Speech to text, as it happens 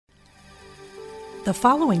The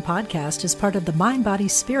following podcast is part of the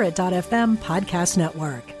MindBodySpirit.fm podcast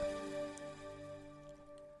network.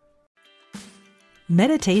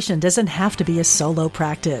 Meditation doesn't have to be a solo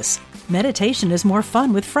practice. Meditation is more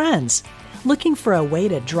fun with friends. Looking for a way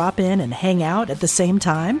to drop in and hang out at the same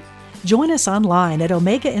time? Join us online at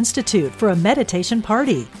Omega Institute for a meditation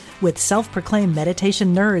party with self-proclaimed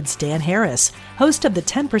meditation nerds Dan Harris, host of the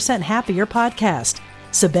 10% Happier podcast,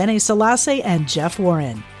 Sebene Selassie, and Jeff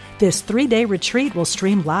Warren. This 3-day retreat will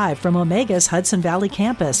stream live from Omega's Hudson Valley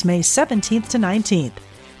campus May 17th to 19th.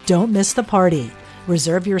 Don't miss the party.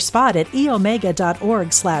 Reserve your spot at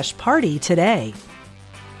eomega.org/party today.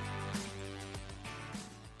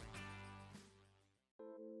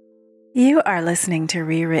 You are listening to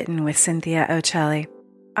Rewritten with Cynthia Ocelli.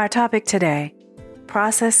 Our topic today,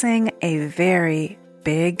 processing a very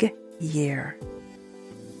big year.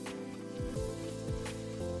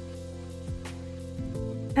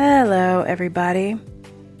 Hello, everybody.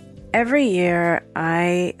 Every year,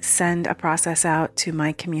 I send a process out to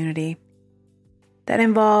my community that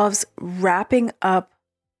involves wrapping up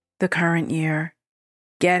the current year,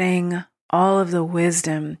 getting all of the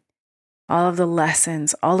wisdom, all of the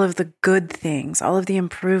lessons, all of the good things, all of the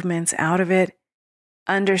improvements out of it,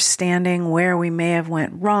 understanding where we may have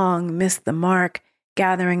went wrong, missed the mark,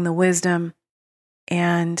 gathering the wisdom,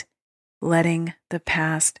 and letting the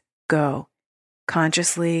past go.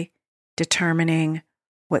 Consciously determining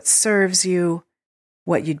what serves you,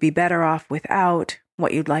 what you'd be better off without,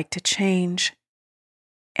 what you'd like to change.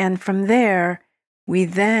 And from there, we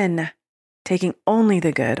then, taking only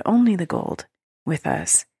the good, only the gold with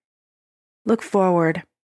us, look forward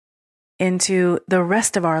into the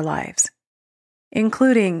rest of our lives,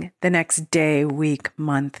 including the next day, week,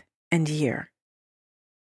 month, and year.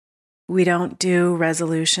 We don't do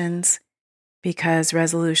resolutions because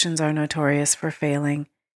resolutions are notorious for failing,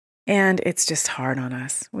 and it's just hard on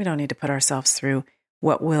us. We don't need to put ourselves through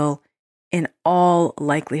what will, in all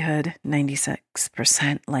likelihood,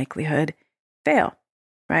 96% likelihood, fail,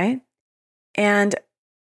 right? And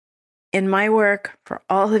in my work for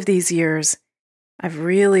all of these years, I've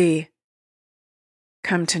really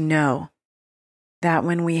come to know that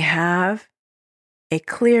when we have a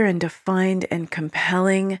clear and defined and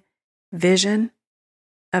compelling vision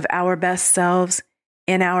of our best selves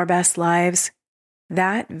in our best lives,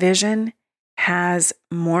 that vision has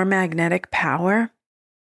more magnetic power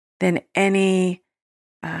than any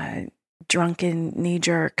drunken,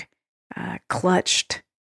 knee-jerk, clutched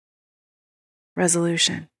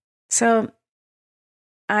resolution. So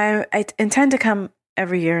I intend to come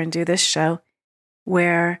every year and do this show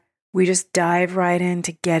where we just dive right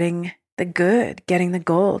into getting the good, getting the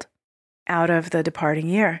gold out of the departing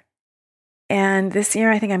year. And this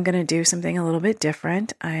year, I think I'm going to do something a little bit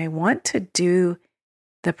different. I want to do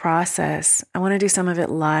the process. I want to do some of it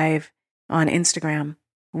live on Instagram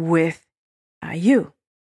with you.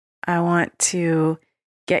 I want to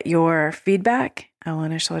get your feedback. I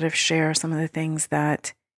want to sort of share some of the things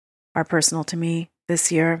that are personal to me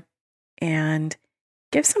this year and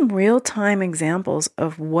give some real-time examples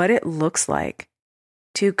of what it looks like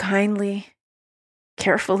to kindly,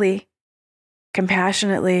 carefully,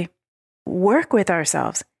 compassionately work with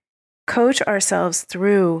ourselves, coach ourselves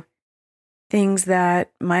through things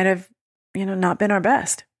that might have, not been our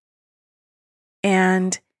best.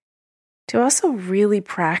 And to also really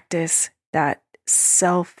practice that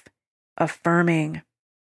self-affirming,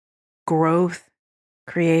 growth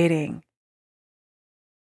creating,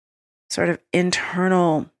 sort of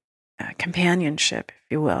internal companionship,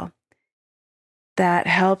 if you will, that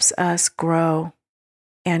helps us grow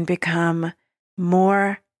and become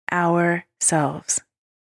more ourselves.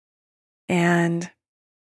 And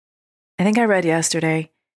I think I read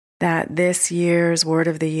yesterday that this year's word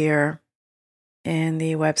of the year in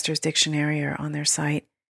the Webster's Dictionary or on their site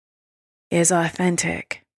is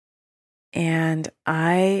authentic. And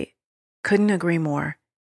I couldn't agree more.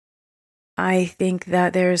 I think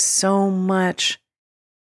that there's so much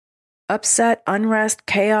upset, unrest,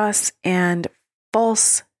 chaos, and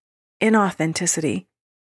false inauthenticity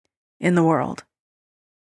in the world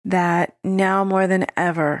that now more than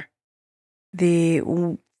ever, the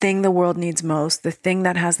thing the world needs most, the thing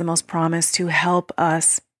that has the most promise to help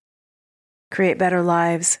us create better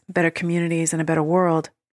lives, better communities, and a better world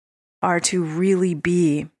are to really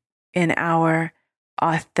be in our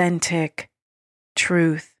authentic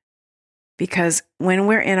truth. Because when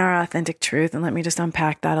we're in our authentic truth, and let me just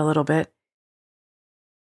unpack that a little bit,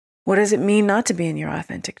 what does it mean not to be in your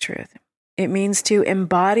authentic truth? It means to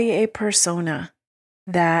embody a persona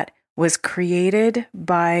that was created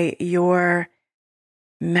by your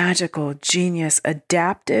magical, genius,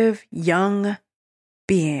 adaptive, young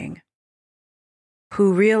being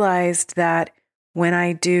who realized that when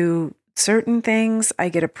I do certain things, I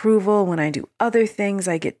get approval. When I do other things,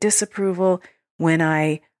 I get disapproval. When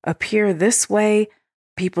I appear this way,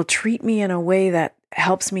 people treat me in a way that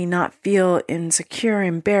helps me not feel insecure,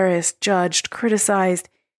 embarrassed, judged, criticized.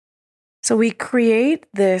 So we create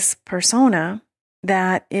this persona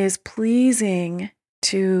that is pleasing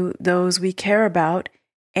to those we care about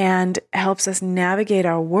and helps us navigate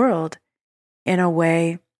our world in a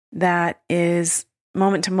way that is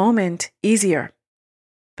moment to moment easier.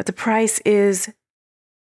 But the price is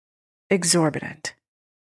exorbitant,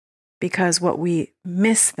 because what we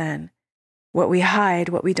miss then, what we hide,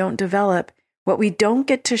 what we don't develop, what we don't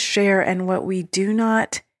get to share, and what we do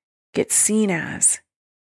not get seen as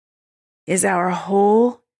is our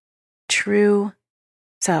whole true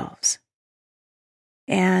selves.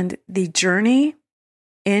 And the journey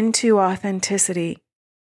into authenticity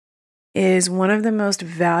is one of the most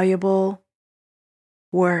valuable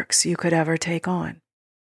works you could ever take on.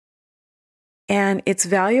 And it's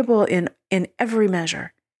valuable in every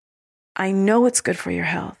measure. I know it's good for your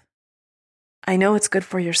health. I know it's good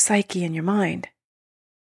for your psyche and your mind.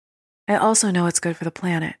 I also know it's good for the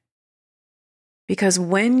planet. Because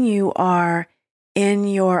when you are in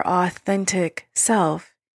your authentic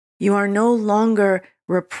self, you are no longer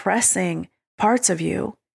repressing parts of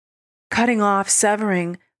you, cutting off,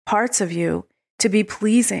 severing parts of you to be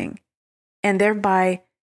pleasing, and thereby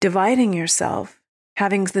dividing yourself,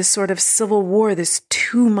 having this sort of civil war, this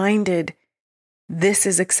two-minded, this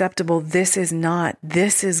is acceptable, this is not,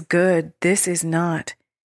 this is good, this is not.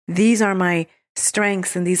 These are my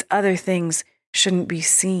strengths and these other things shouldn't be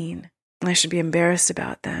seen. I should be embarrassed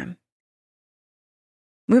about them.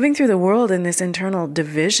 Moving through the world in this internal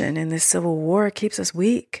division, in this civil war, keeps us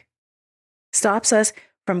weak, stops us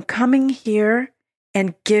from coming here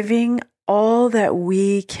and giving all that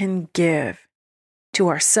we can give to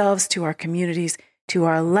ourselves, to our communities, to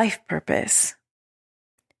our life purpose.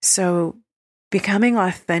 So becoming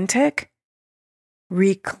authentic,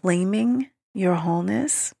 reclaiming your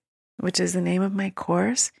wholeness, which is the name of my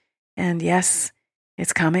course. And yes,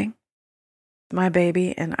 it's coming. My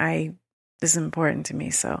baby, and this is important to me,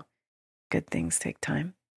 so good things take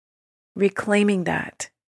time. Reclaiming that,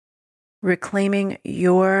 reclaiming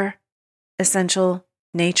your essential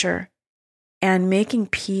nature, and making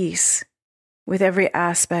peace with every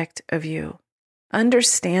aspect of you.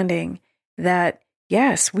 Understanding that,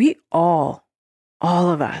 yes, we all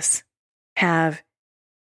of us have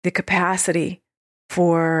the capacity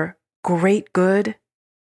for great good,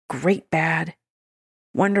 great bad,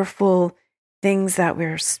 wonderful things that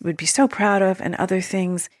would be so proud of, and other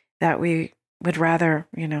things that we would rather,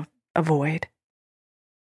 avoid.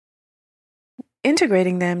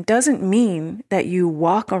 Integrating them doesn't mean that you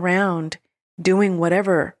walk around doing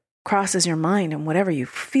whatever crosses your mind and whatever you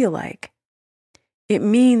feel like. It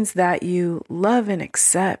means that you love and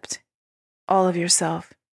accept all of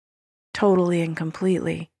yourself totally and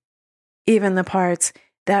completely, even the parts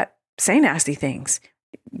that say nasty things,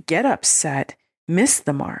 get upset, miss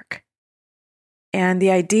the mark. And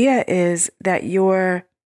the idea is that your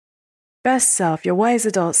best self, your wise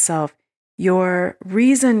adult self, your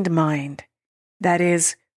reasoned mind that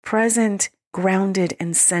is present, grounded,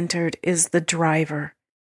 and centered is the driver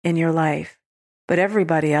in your life. But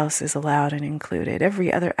everybody else is allowed and included.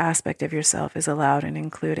 Every other aspect of yourself is allowed and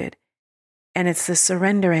included. And it's the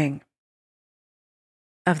surrendering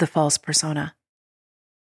of the false persona.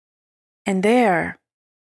 And there,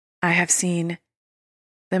 I have seen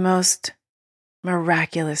the most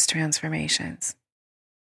miraculous transformations.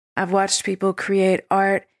 I've watched people create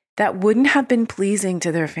art that wouldn't have been pleasing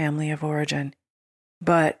to their family of origin,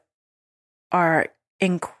 but are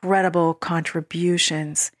incredible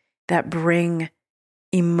contributions that bring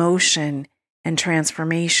emotion and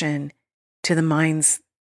transformation to the minds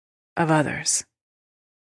of others.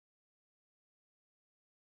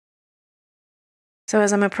 So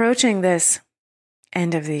as I'm approaching this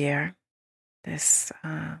end of the year, this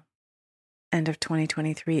end of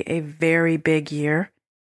 2023, a very big year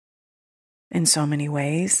in so many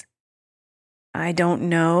ways. I don't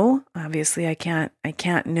know. Obviously, I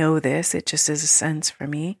can't know this. It just is a sense for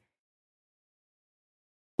me.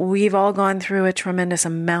 We've all gone through a tremendous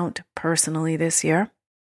amount personally this year,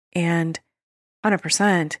 and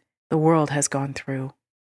 100% the world has gone through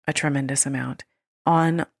a tremendous amount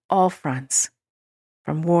on all fronts,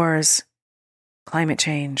 from wars, climate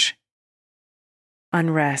change,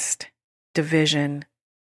 unrest, division,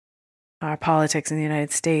 our politics in the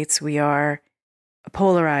United States. We are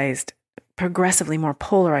polarized, progressively more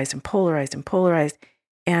polarized and polarized and polarized.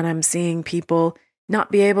 And I'm seeing people not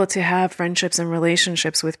be able to have friendships and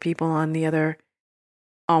relationships with people on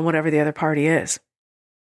whatever the other party is.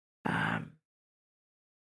 I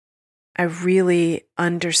really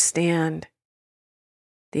understand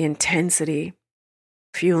the intensity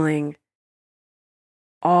fueling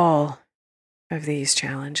all of these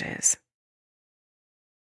challenges.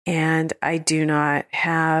 And I do not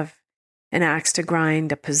have an axe to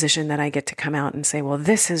grind, a position that I get to come out and say, well,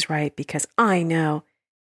 this is right because I know.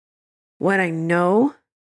 What I know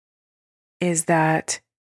is that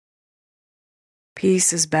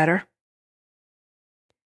peace is better.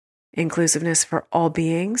 Inclusiveness for all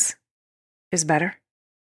beings is better.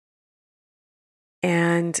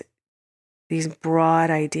 And these broad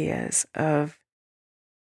ideas of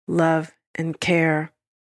love and care,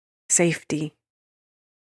 safety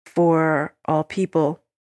for all people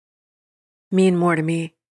mean more to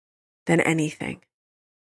me than anything.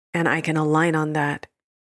 And I can align on that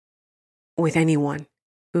with anyone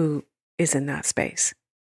who is in that space.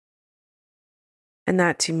 And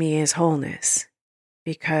that to me is wholeness,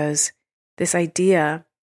 because this idea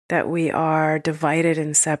that we are divided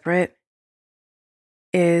and separate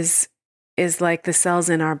is like the cells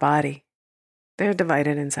in our body. They're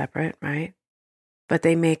divided and separate, right? But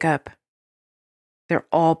they're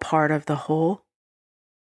all part of the whole.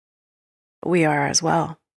 We are as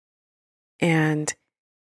well. And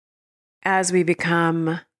as we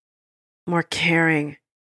become more caring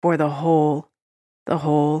for the whole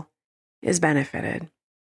is benefited.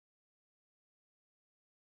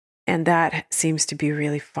 And that seems to be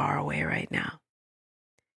really far away right now.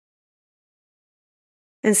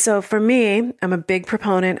 And so for me, I'm a big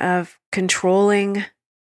proponent of controlling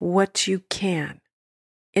what you can,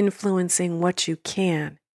 influencing what you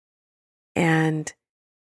can, and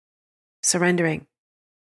surrendering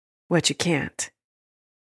what you can't.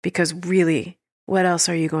 Because really, what else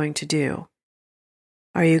are you going to do?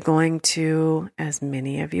 Are you going to, as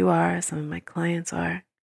many of you are, some of my clients are,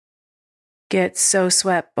 get so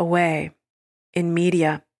swept away in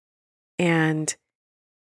media and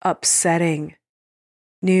upsetting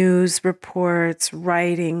news reports,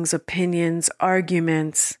 writings, opinions,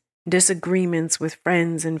 arguments, disagreements with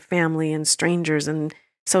friends and family and strangers and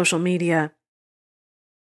social media?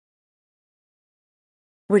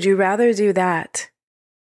 Would you rather do that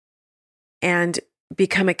and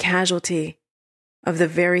become a casualty of the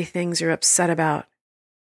very things you're upset about?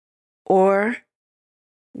 Or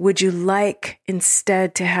would you like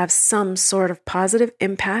instead to have some sort of positive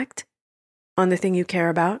impact on the thing you care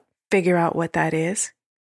about? Figure out what that is.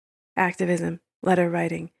 Activism, letter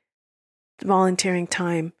writing, volunteering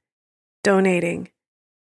time, donating.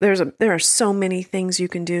 There are so many things you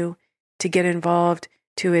can do to get involved,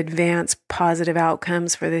 to advance positive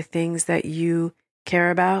outcomes for the things that you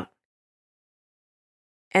care about.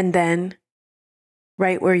 And then,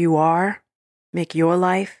 right where you are, make your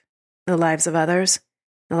life, the lives of others,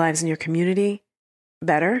 the lives in your community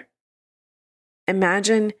better.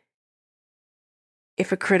 Imagine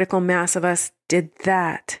if a critical mass of us did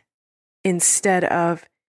that instead of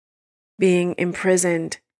being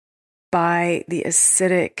imprisoned by the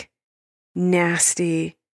acidic,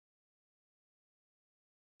 nasty,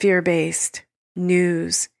 fear-based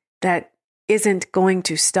news that isn't going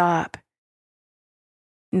to stop.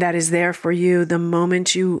 That is there for you the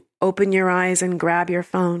moment you open your eyes and grab your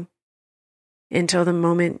phone until the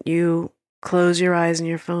moment you close your eyes and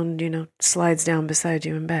your phone, slides down beside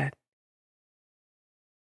you in bed.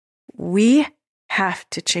 We have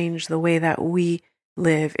to change the way that we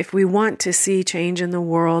live. If we want to see change in the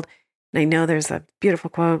world, and I know there's a beautiful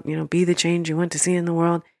quote, be the change you want to see in the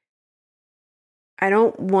world. I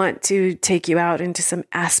don't want to take you out into some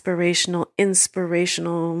aspirational,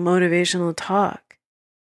 inspirational, motivational talk.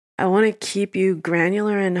 I want to keep you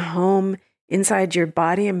granular and home inside your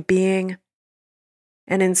body and being,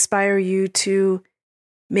 and inspire you to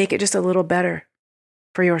make it just a little better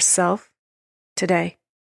for yourself today.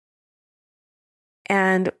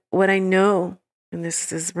 And what I know, and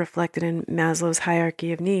this is reflected in Maslow's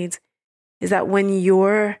hierarchy of needs, is that when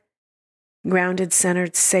you're grounded,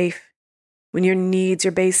 centered, safe, when your needs,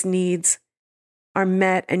 your base needs are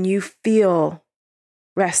met and you feel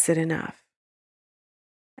rested enough,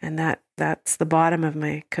 and that's the bottom of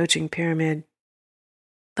my coaching pyramid,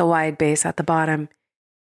 the wide base at the bottom.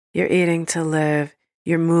 You're eating to live,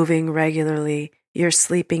 you're moving regularly, you're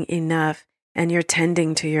sleeping enough, and you're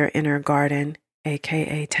tending to your inner garden,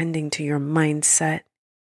 aka tending to your mindset.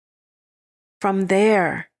 From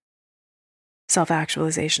there,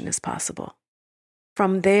 self-actualization is possible.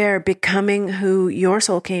 From there, becoming who your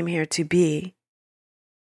soul came here to be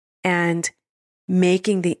and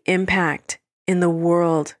making the impact in the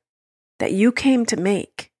world that you came to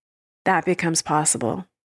make, that becomes possible.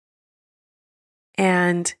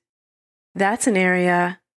 And that's an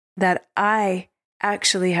area that I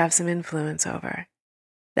actually have some influence over.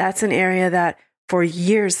 That's an area that for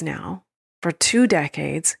years now, for 2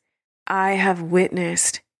 decades, I have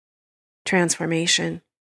witnessed transformation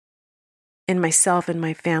in myself, in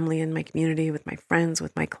my family, in my community, with my friends,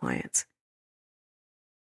 with my clients.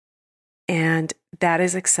 And that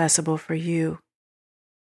is accessible for you.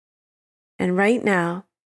 And right now,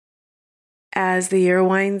 as the year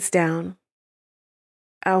winds down,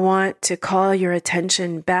 I want to call your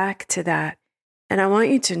attention back to that. And I want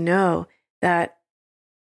you to know that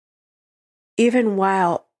even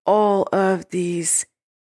while all of these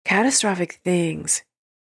catastrophic things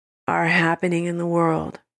are happening in the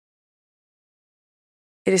world,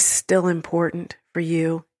 it is still important for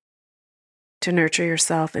you to nurture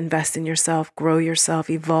yourself, invest in yourself, grow yourself,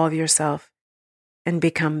 evolve yourself, and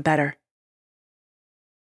become better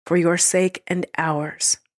for your sake and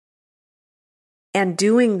ours. And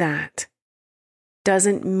doing that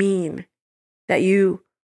doesn't mean that you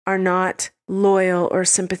are not loyal or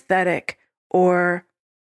sympathetic or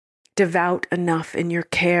devout enough in your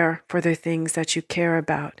care for the things that you care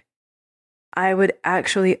about. I would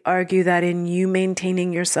actually argue that in you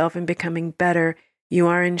maintaining yourself and becoming better, you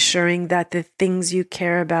are ensuring that the things you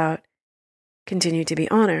care about continue to be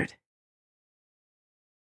honored.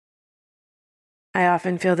 I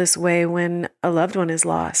often feel this way when a loved one is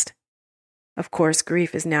lost. Of course,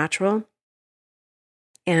 grief is natural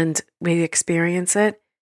and we experience it,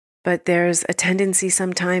 but there's a tendency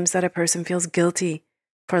sometimes that a person feels guilty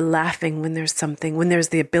for laughing when there's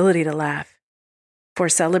the ability to laugh, for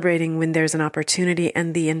celebrating when there's an opportunity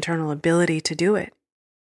and the internal ability to do it.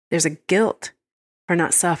 There's a guilt for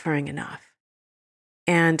not suffering enough.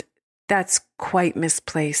 And that's quite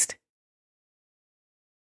misplaced.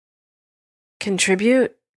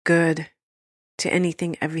 Contribute good to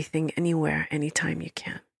anything, everything, anywhere, anytime you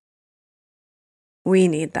can. We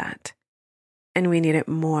need that. And we need it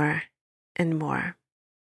more and more.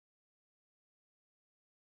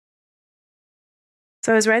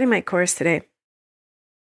 So I was writing my course today.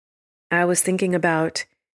 I was thinking about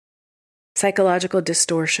psychological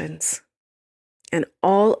distortions and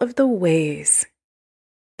all of the ways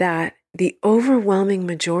that the overwhelming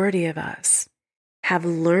majority of us have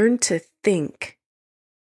learned to think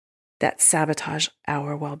that sabotage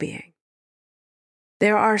our well-being.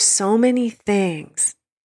 There are so many things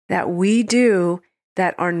that we do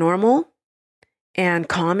that are normal and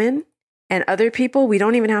common, and other people, we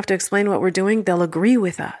don't even have to explain what we're doing, they'll agree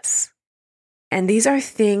with us. And these are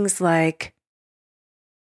things like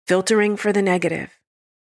filtering for the negative,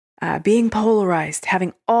 being polarized,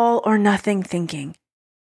 having all or nothing thinking,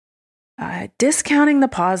 discounting the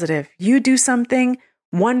positive. You do something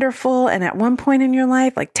wonderful, and at one point in your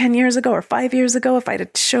life, like 10 years ago or 5 years ago, if I'd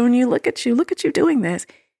have shown you, look at you doing this,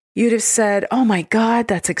 you'd have said, oh my God,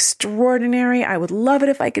 that's extraordinary. I would love it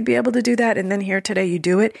if I could be able to do that. And then here today you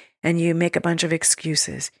do it and you make a bunch of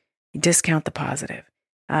excuses. You discount the positive.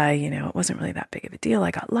 It wasn't really that big of a deal.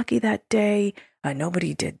 I got lucky that day.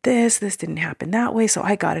 Nobody did this. This didn't happen that way. So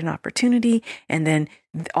I got an opportunity. And then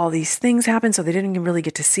all these things happened. So they didn't even really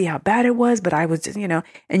get to see how bad it was. But I was,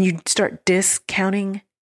 and you start discounting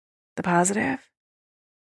the positive.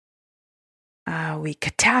 We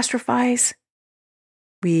catastrophize.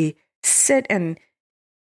 We sit and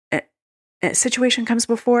a situation comes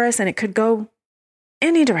before us and it could go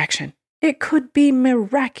any direction. It could be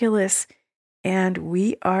miraculous. And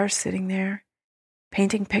we are sitting there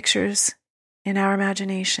painting pictures in our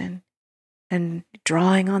imagination and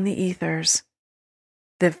drawing on the ethers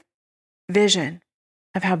the vision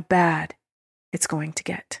of how bad it's going to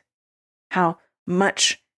get, how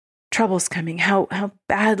much trouble's coming, how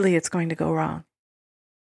badly it's going to go wrong.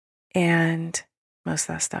 And most of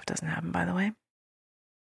that stuff doesn't happen, by the way.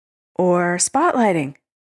 Or spotlighting,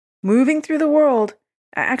 moving through the world.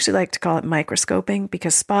 I actually like to call it microscoping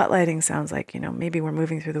because spotlighting sounds like, maybe we're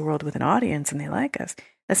moving through the world with an audience and they like us.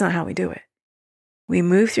 That's not how we do it. We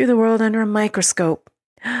move through the world under a microscope.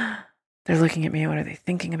 They're looking at me. What are they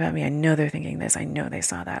thinking about me? I know they're thinking this. I know they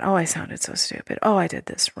saw that. Oh, I sounded so stupid. Oh, I did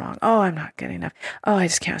this wrong. Oh, I'm not good enough. Oh, I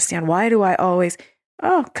just can't stand. Why do I always?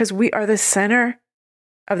 Oh, because we are the center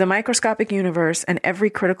of the microscopic universe, and every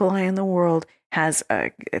critical eye in the world has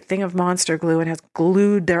a thing of monster glue and has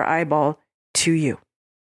glued their eyeball to you.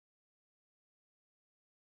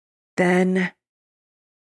 Then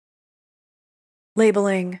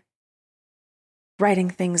labeling, writing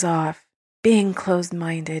things off, being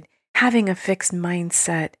closed-minded, having a fixed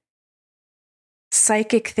mindset,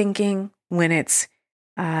 psychic thinking when it's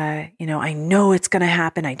I know it's going to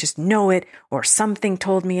happen. I just know it, or something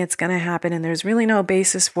told me it's going to happen and there's really no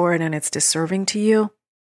basis for it and it's disserving to you.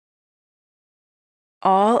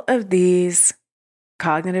 All of these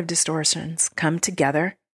cognitive distortions come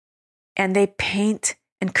together and they paint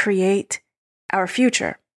and create our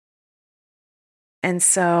future. And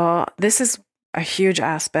so this is a huge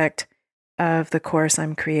aspect of the course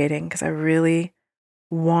I'm creating because I really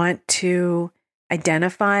want to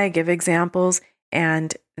identify, give examples,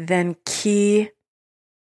 and then key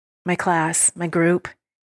my class, my group,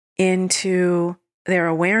 into their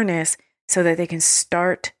awareness so that they can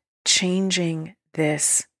start changing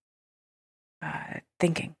this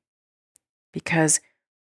thinking. Because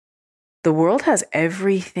the world has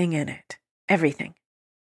everything in it, everything.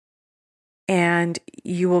 And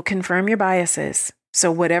you will confirm your biases.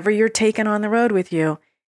 So whatever you're taking on the road with you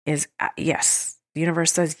is yes. The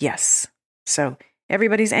universe says yes. So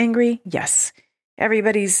everybody's angry? Yes.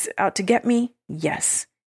 Everybody's out to get me? Yes.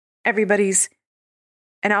 Everybody's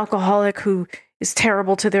an alcoholic who is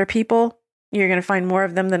terrible to their people? You're going to find more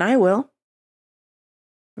of them than I will.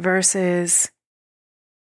 Versus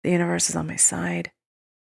the universe is on my side.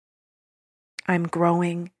 I'm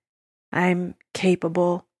growing. I'm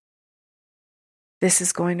capable. This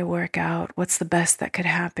is going to work out. What's the best that could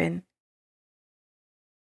happen?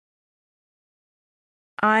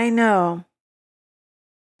 I know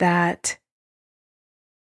that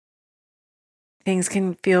things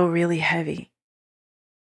can feel really heavy,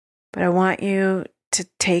 but I want you to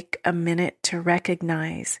take a minute to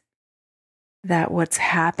recognize that what's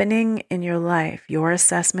happening in your life, your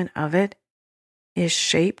assessment of it, is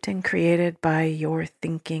shaped and created by your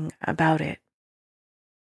thinking about it.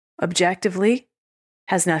 Objectively,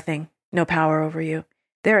 has nothing, no power over you.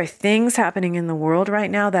 There are things happening in the world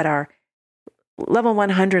right now that are level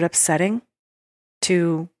 100 upsetting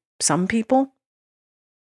to some people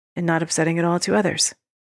and not upsetting at all to others.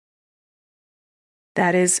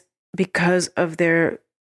 That is because of their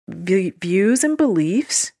views and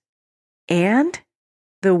beliefs and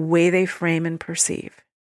the way they frame and perceive.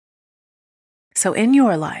 So in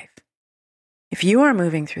your life, if you are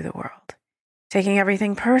moving through the world, taking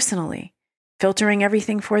everything personally, filtering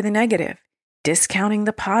everything for the negative, discounting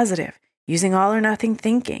the positive, using all or nothing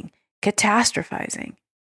thinking, catastrophizing,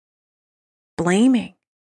 blaming,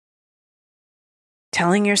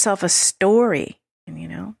 telling yourself a story,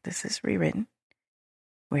 and this is rewritten.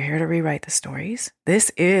 We're here to rewrite the stories. This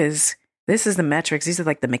is the metrics. These are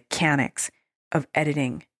like the mechanics of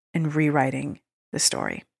editing and rewriting the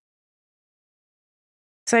story.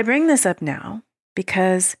 So I bring this up now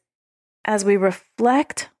because as we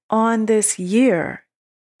reflect on this year,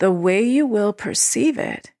 the way you will perceive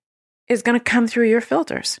it is going to come through your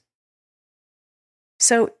filters.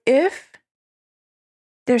 So if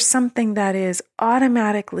there's something that is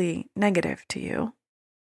automatically negative to you,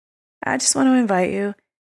 I just want to invite you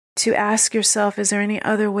to ask yourself, is there any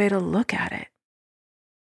other way to look at it?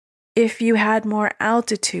 If you had more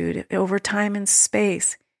altitude over time and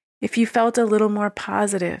space, if you felt a little more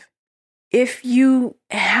positive, if you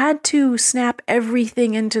had to snap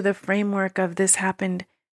everything into the framework of this happened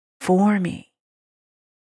for me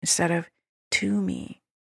instead of to me,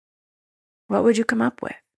 what would you come up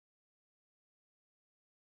with?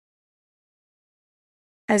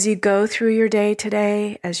 As you go through your day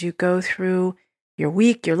today, as you go through your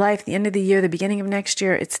week, your life, the end of the year, the beginning of next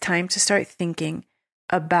year, it's time to start thinking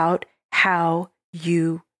about how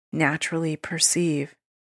you naturally perceive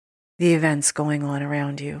the events going on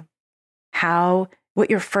around you. What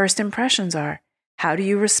your first impressions are. How do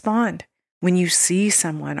you respond when you see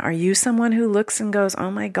someone? Are you someone who looks and goes, oh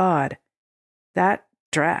my God, that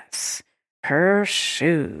dress, her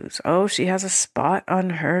shoes, oh, she has a spot on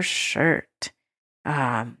her shirt.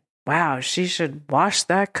 Wow, she should wash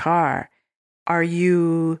that car. Are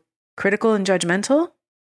you critical and judgmental?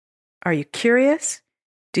 Are you curious?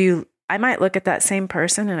 I might look at that same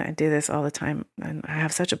person, and I do this all the time, and I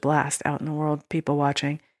have such a blast out in the world, people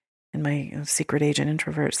watching, and my secret agent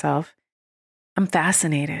introvert self. I'm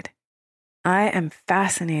fascinated. I am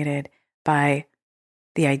fascinated by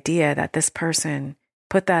the idea that this person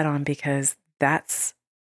put that on because that's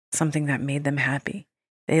something that made them happy.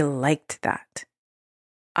 They liked that.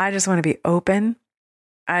 I just want to be open.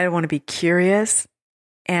 I want to be curious.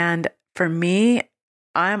 And for me,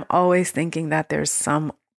 I'm always thinking that there's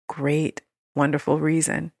some great, wonderful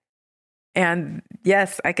reason. And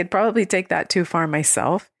yes, I could probably take that too far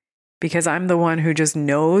myself because I'm the one who just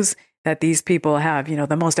knows that these people have,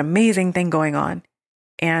 the most amazing thing going on.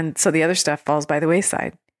 And so the other stuff falls by the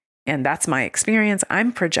wayside. And that's my experience.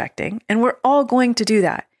 I'm projecting, and we're all going to do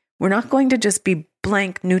that. We're not going to just be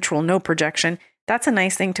blank, neutral, no projection. That's a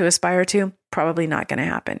nice thing to aspire to. Probably not going to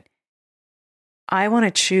happen. I want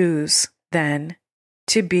to choose then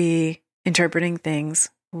to be interpreting things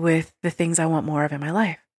with the things I want more of in my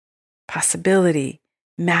life. Possibility,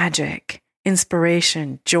 magic,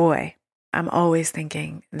 inspiration, joy. I'm always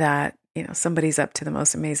thinking that, somebody's up to the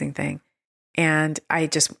most amazing thing. And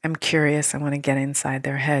I'm curious. I want to get inside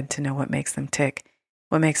their head to know what makes them tick,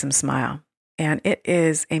 what makes them smile. And it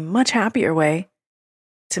is a much happier way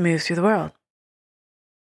to move through the world.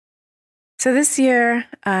 So this year,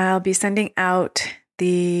 I'll be sending out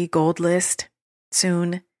the gold list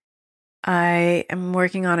soon. I am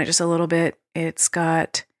working on it just a little bit. It's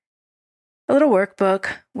got a little workbook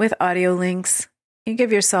with audio links. You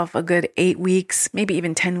give yourself a good 8 weeks, maybe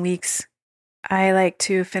even 10 weeks. I like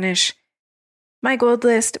to finish my gold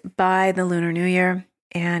list by the Lunar New Year.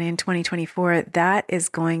 And in 2024, that is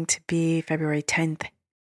going to be February 10th.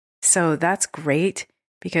 So that's great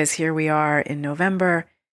because here we are in November,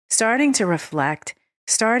 starting to reflect,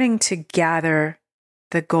 starting to gather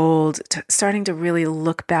the gold, starting to really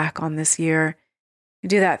look back on this year. You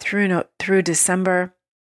do that through December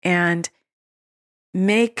and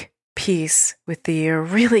make peace with the year,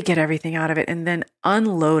 really get everything out of it, and then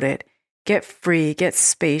unload it, get free, get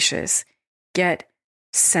spacious, get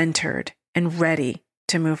centered and ready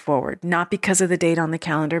to move forward. Not because of the date on the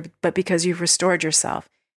calendar, but because you've restored yourself.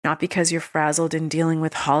 Not because you're frazzled and dealing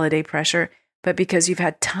with holiday pressure, but because you've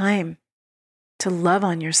had time to love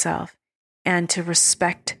on yourself and to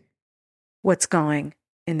respect what's going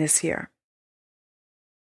in this year.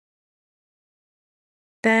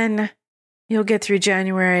 Then you'll get through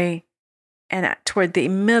January and toward the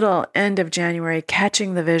end of January,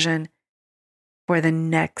 catching the vision for the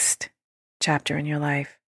next chapter in your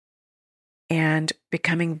life and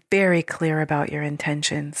becoming very clear about your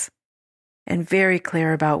intentions and very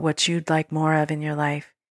clear about what you'd like more of in your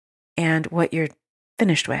life and what you're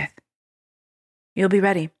finished with. You'll be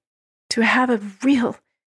ready to have a real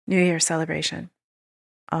New Year celebration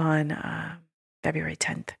on February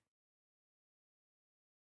 10th.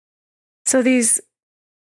 So the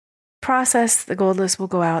gold list will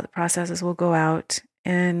go out, the processes will go out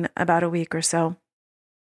in about a week or so.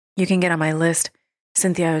 You can get on my list,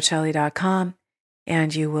 CynthiaOcelli.com,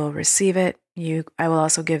 and you will receive it. I will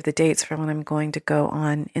also give the dates for when I'm going to go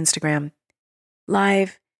on Instagram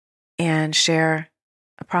Live and share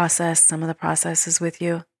some of the processes with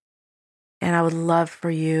you. And I would love for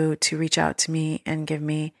you to reach out to me and give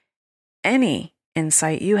me any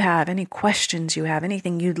insight you have, any questions you have,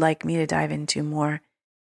 anything you'd like me to dive into more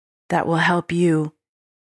that will help you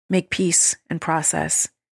make peace and process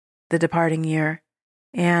the departing year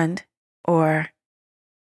and or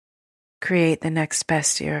create the next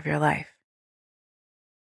best year of your life.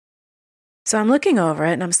 So I'm looking over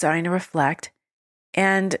it and I'm starting to reflect.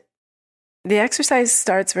 And the exercise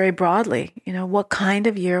starts very broadly. What kind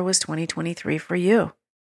of year was 2023 for you?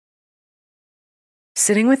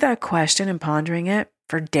 Sitting with that question and pondering it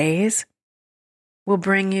for days will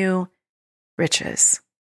bring you riches,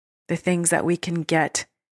 the things that we can get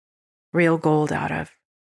real gold out of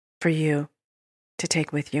for you to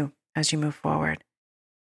take with you as you move forward.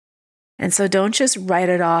 And so don't just write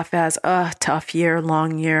it off as a tough year,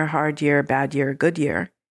 long year, hard year, bad year, good year.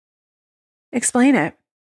 Explain it.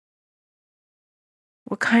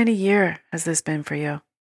 What kind of year has this been for you?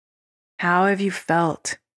 How have you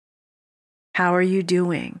felt? How are you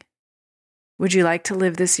doing? Would you like to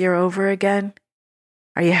live this year over again?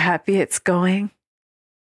 Are you happy it's going?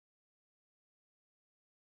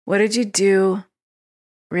 What did you do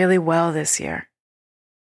really well this year?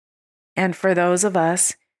 And for those of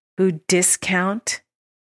us who discount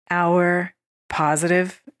our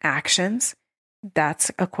positive actions,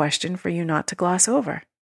 that's a question for you not to gloss over.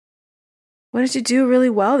 What did you do really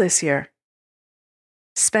well this year?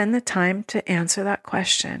 Spend the time to answer that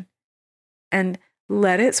question and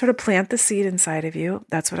let it sort of plant the seed inside of you.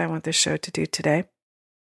 That's what I want this show to do today.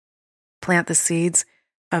 Plant the seeds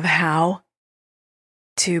of how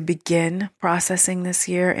to begin processing this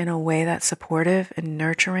year in a way that's supportive and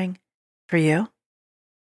nurturing for you.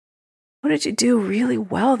 What did you do really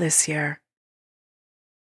well this year?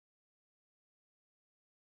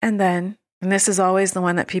 And this is always the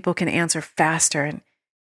one that people can answer faster.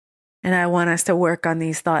 And I want us to work on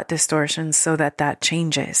these thought distortions so that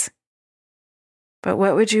changes. But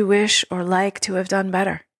what would you wish or like to have done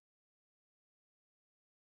better?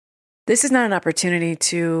 This is not an opportunity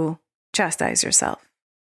to chastise yourself.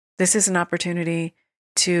 This is an opportunity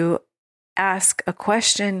to ask a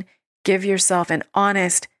question, give yourself an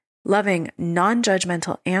honest, loving,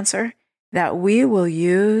 non-judgmental answer that we will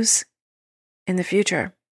use in the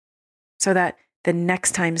future so that the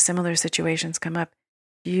next time similar situations come up,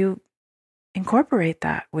 you incorporate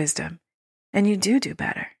that wisdom and you do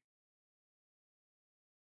better.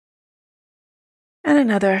 And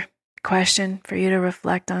another question for you to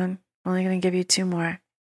reflect on. I'm only going to give you 2 more.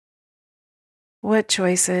 What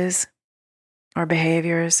choices or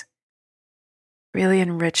behaviors really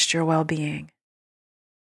enriched your well-being?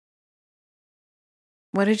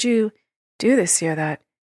 What did you do this year that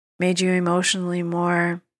made you emotionally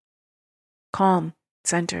more calm,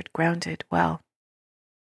 centered, grounded, well?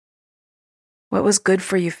 What was good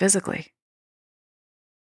for you physically?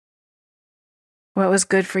 What was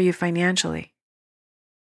good for you financially?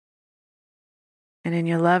 And in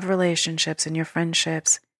your love relationships and your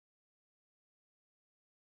friendships,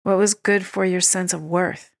 what was good for your sense of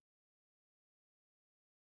worth?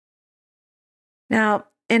 Now,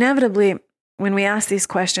 inevitably, when we ask these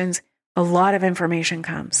questions, a lot of information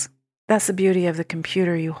comes. That's the beauty of the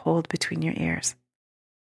computer you hold between your ears.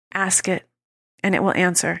 Ask it, and it will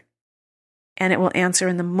answer. And it will answer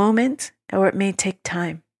in the moment, or it may take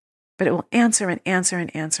time. But it will answer and answer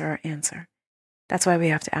and answer or answer. That's why we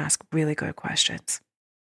have to ask really good questions.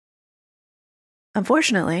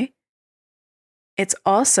 Unfortunately, it's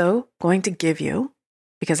also going to give you,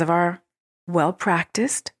 because of our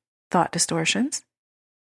well-practiced thought distortions,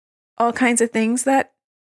 all kinds of things that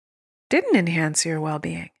didn't enhance your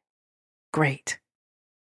well-being. Great.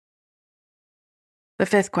 The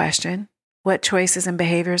 5th question, what choices and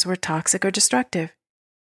behaviors were toxic or destructive?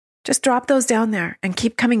 Just drop those down there and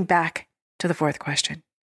keep coming back to the 4th question.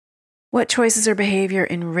 What choices or behavior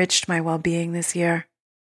enriched my well-being this year?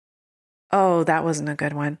 Oh, that wasn't a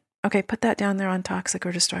good one. Okay, put that down there on toxic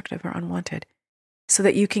or destructive or unwanted so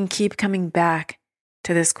that you can keep coming back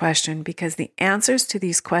to this question, because the answers to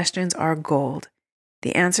these questions are gold.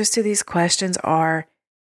 The answers to these questions are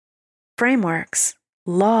frameworks,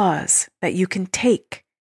 laws that you can take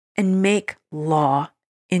and make law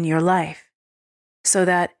in your life, so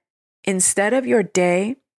that instead of your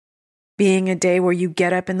day being a day where you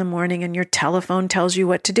get up in the morning and your telephone tells you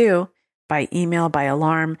what to do by email, by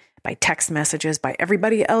alarm, by text messages, by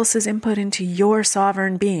everybody else's input into your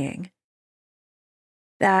sovereign being,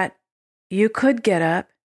 that you could get up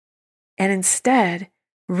and instead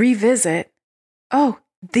revisit, oh,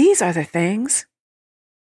 these are the things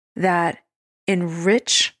that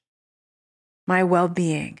enrich my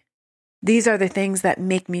well-being. These are the things that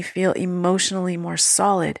make me feel emotionally more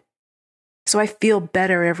solid, so I feel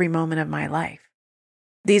better every moment of my life.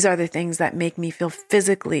 These are the things that make me feel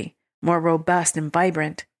physically more robust and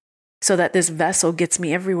vibrant, so that this vessel gets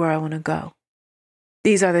me everywhere I want to go.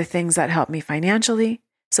 These are the things that help me financially,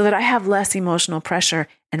 so that I have less emotional pressure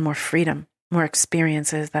and more freedom, more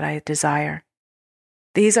experiences that I desire.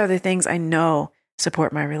 These are the things I know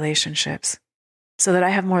support my relationships, so that I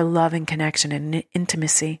have more love and connection and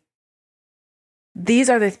intimacy. These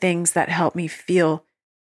are the things that help me feel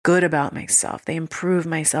good about myself. They improve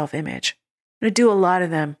my self-image. I'm going to do a lot of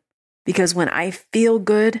them because when I feel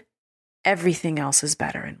good, everything else is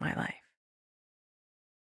better in my life.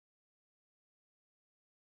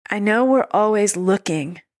 I know we're always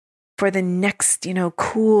looking for the next,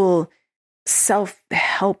 cool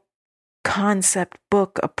self-help concept,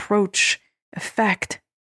 book, approach, effect.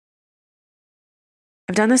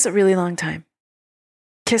 I've done this a really long time.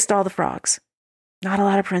 Kissed all the frogs. Not a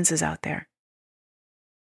lot of princes out there.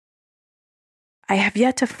 I have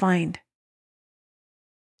yet to find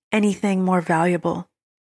anything more valuable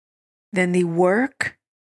than the work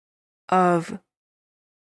of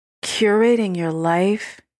curating your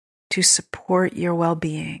life to support your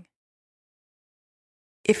well-being.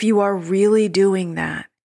 If you are really doing that,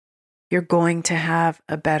 you're going to have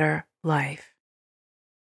a better life.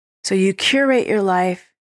 So you curate your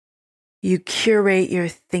life, you curate your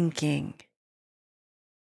thinking,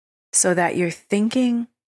 so that your thinking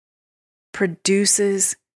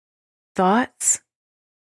produces thoughts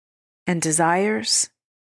and desires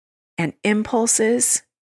and impulses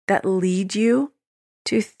that lead you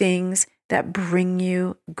to things that bring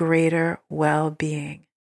you greater well-being.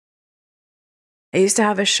 I used to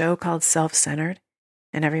have a show called Self-Centered,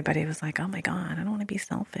 and everybody was like, oh my God, I don't want to be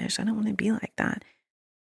selfish. I don't want to be like that.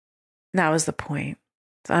 And that was the point.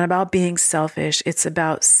 It's not about being selfish. It's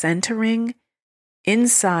about centering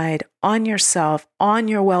inside on yourself, on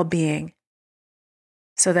your well-being,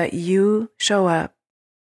 so that you show up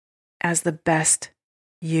as the best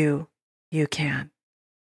you can.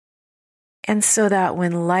 And so that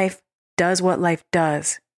when life does what life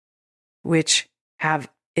does, which have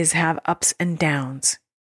ups and downs,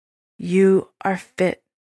 you are fit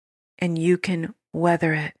and you can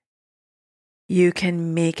weather it. You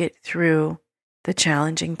can make it through the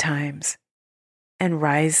challenging times and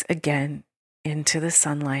rise again into the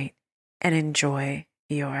sunlight and enjoy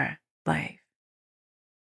your life.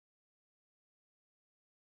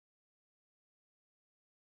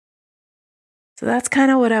 So that's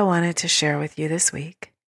kind of what I wanted to share with you this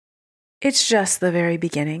week. It's just the very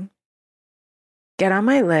beginning. Get on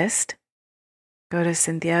my list. Go to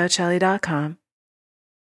CynthiaOcelli.com.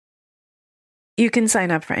 You can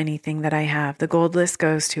sign up for anything that I have. The gold list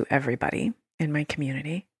goes to everybody in my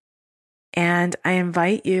community. And I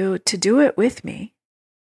invite you to do it with me,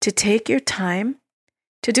 to take your time,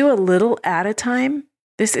 to do a little at a time.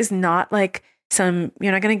 This is not like you're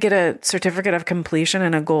not going to get a certificate of completion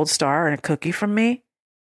and a gold star and a cookie from me.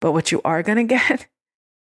 But what you are going to get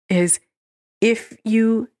is, if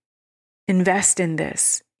you invest in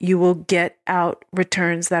this, you will get out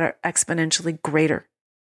returns that are exponentially greater.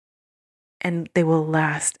 And they will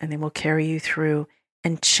last, and they will carry you through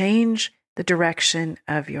and change the direction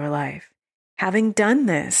of your life. Having done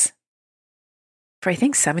this for, I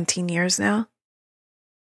think, 17 years now,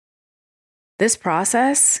 this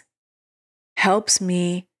process helps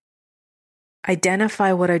me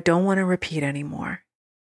identify what I don't want to repeat anymore.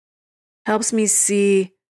 Helps me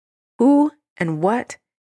see who and what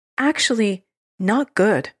actually not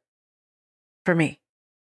good for me.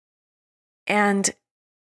 And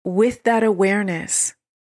with that awareness,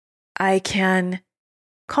 I can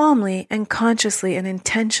calmly and consciously and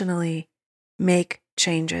intentionally make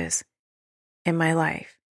changes in my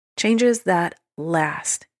life. Changes that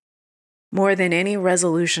last more than any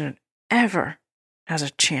resolution ever has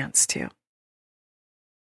a chance to.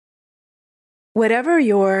 Whatever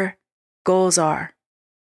your goals are,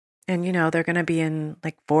 and they're going to be in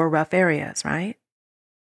like 4 rough areas, right?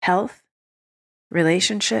 Health,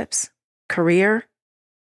 relationships, career,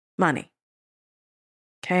 money.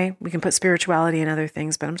 Okay, we can put spirituality and other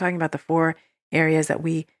things, but I'm talking about the 4 areas that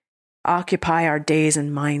we occupy our days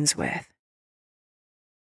and minds with.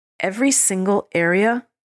 Every single area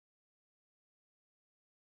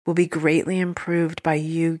will be greatly improved by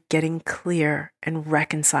you getting clear and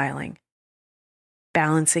reconciling,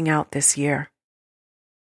 balancing out this year,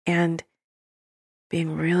 and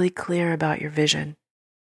being really clear about your vision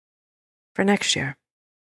for next year.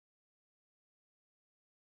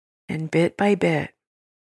 And bit by bit,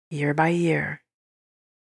 year by year,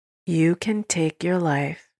 you can take your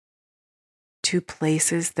life to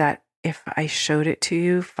places that if I showed it to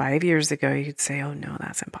you 5 years ago, you'd say, oh no,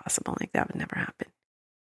 that's impossible. Like that would never happen.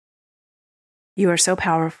 You are so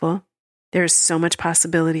powerful. There is so much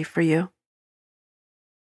possibility for you.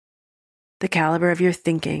 The caliber of your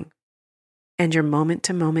thinking and your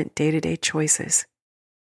moment-to-moment, day-to-day choices,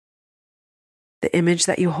 the image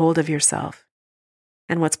that you hold of yourself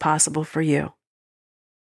and what's possible for you,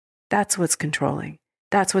 that's what's controlling.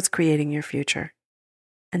 That's what's creating your future.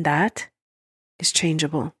 And that is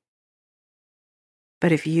changeable.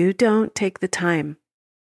 But if you don't take the time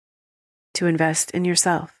to invest in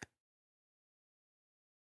yourself,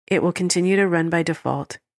 it will continue to run by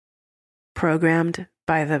default, programmed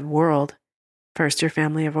by the world. First, your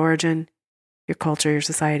family of origin, your culture, your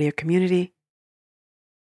society, your community,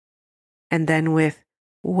 and then with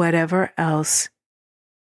whatever else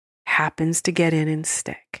happens to get in and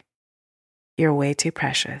stick. You're way too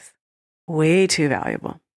precious, way too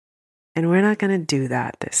valuable. And we're not going to do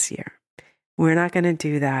that this year. We're not going to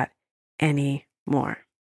do that anymore.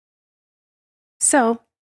 So,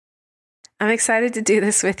 I'm excited to do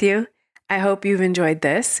this with you. I hope you've enjoyed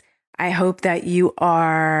this. I hope that you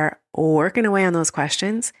are working away on those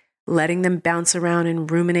questions, letting them bounce around and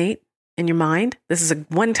ruminate in your mind. This is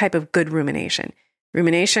one type of good rumination.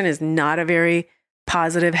 Rumination is not a very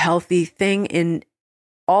positive, healthy thing in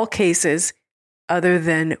all cases, other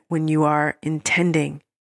than when you are intending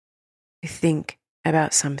to think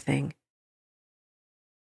about something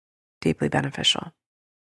deeply beneficial.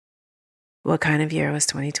 What kind of year was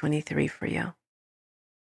 2023 for you?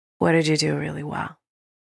 What did you do really well?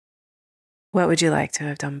 What would you like to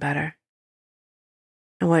have done better?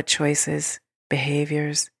 And what choices,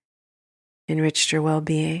 behaviors enriched your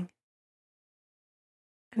well-being?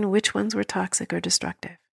 And which ones were toxic or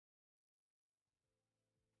destructive?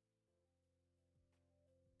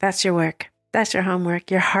 That's your work. That's your homework,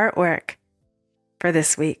 your heart work for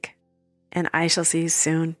this week. And I shall see you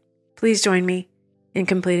soon. Please join me in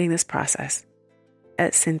completing this process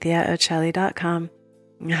at CynthiaOcelli.com.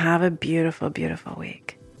 Have a beautiful, beautiful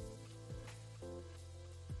week.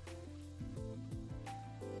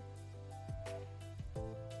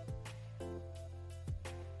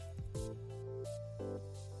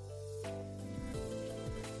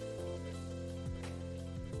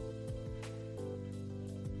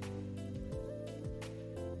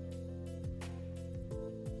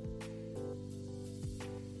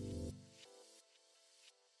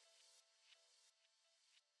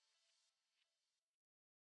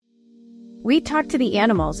 We talk to the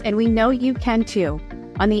animals, and we know you can too.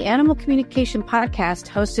 On the Animal Communication Podcast,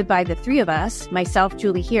 hosted by the three of us, myself,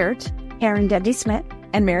 Julie Hiert, Karen Dundee-Smith,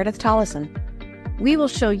 and Meredith Tollison, we will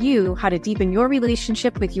show you how to deepen your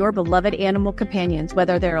relationship with your beloved animal companions,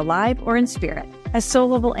 whether they're alive or in spirit. As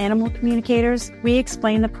soul-level animal communicators, we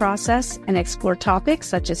explain the process and explore topics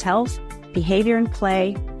such as health, behavior, and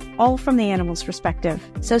play, all from the animal's perspective.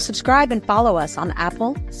 So subscribe and follow us on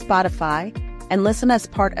Apple, Spotify, and listen as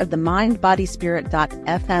part of the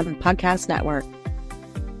MindBodySpirit.fm podcast network.